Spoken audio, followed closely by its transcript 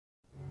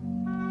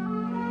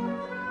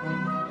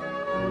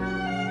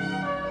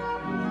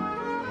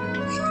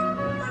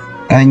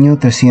Año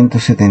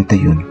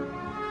 371.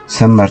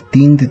 San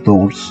Martín de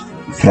Tours,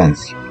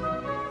 Francia.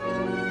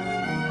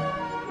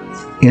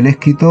 El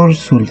escritor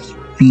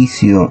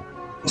Sulpicio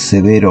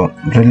Severo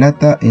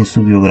relata en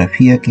su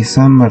biografía que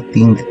San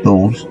Martín de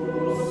Tours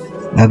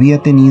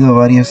había tenido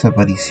varias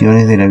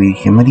apariciones de la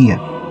Virgen María,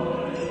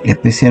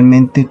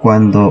 especialmente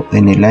cuando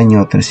en el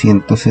año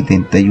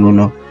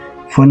 371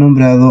 fue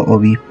nombrado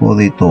obispo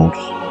de Tours.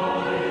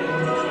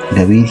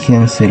 La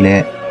Virgen se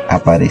le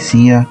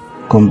aparecía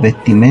con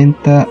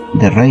vestimenta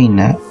de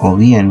reina o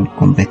bien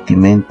con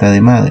vestimenta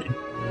de madre.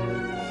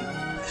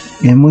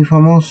 Es muy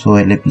famoso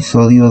el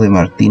episodio de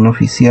Martín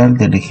oficial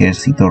del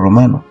ejército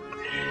romano.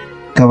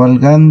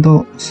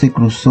 Cabalgando se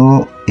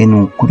cruzó en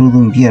un crudo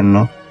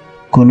invierno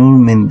con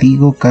un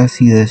mendigo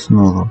casi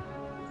desnudo.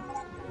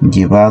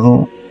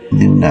 Llevado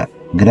de una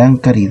gran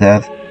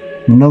caridad,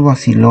 no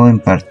vaciló en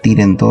partir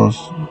en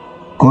dos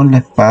con la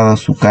espada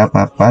su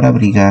capa para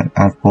abrigar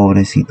al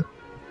pobrecito.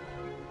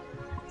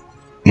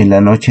 En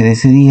la noche de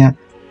ese día,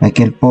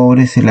 aquel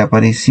pobre se le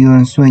apareció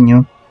en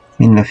sueño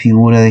en la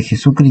figura de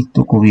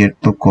Jesucristo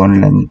cubierto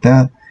con la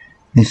mitad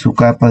de su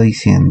capa,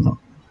 diciendo: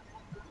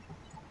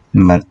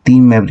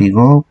 Martín me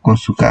abrigó con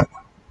su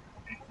capa.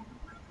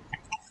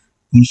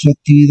 En su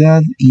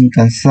actividad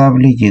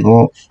incansable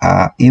llegó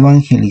a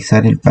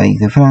evangelizar el país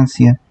de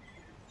Francia,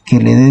 que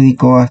le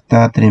dedicó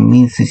hasta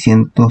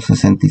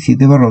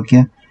 3.667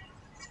 parroquias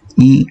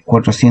y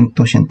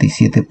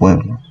 487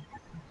 pueblos.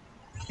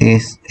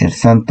 Es el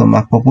santo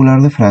más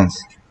popular de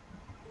Francia.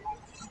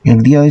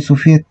 El día de su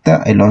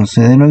fiesta, el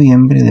 11 de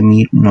noviembre de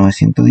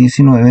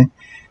 1919,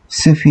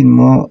 se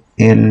firmó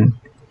el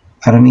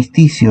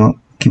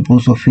armisticio que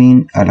puso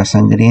fin a la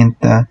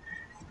sangrienta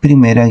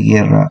Primera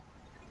Guerra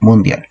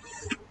Mundial.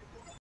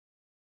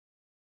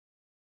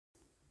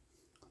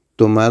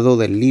 Tomado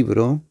del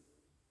libro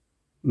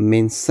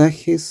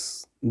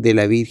Mensajes de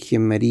la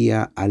Virgen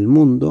María al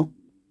Mundo,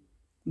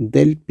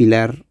 del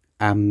Pilar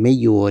a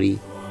Medgujorje.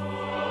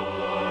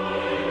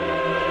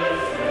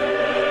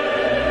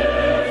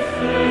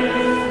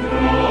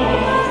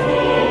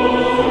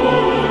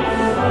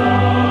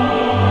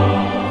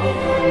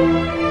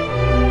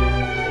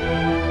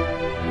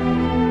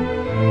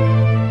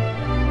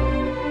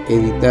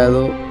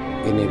 Editado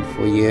en el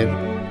Foyer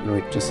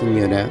Nuestra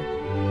Señora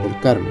del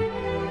Carmen.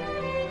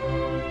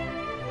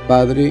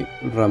 Padre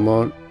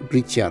Ramón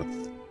Richard.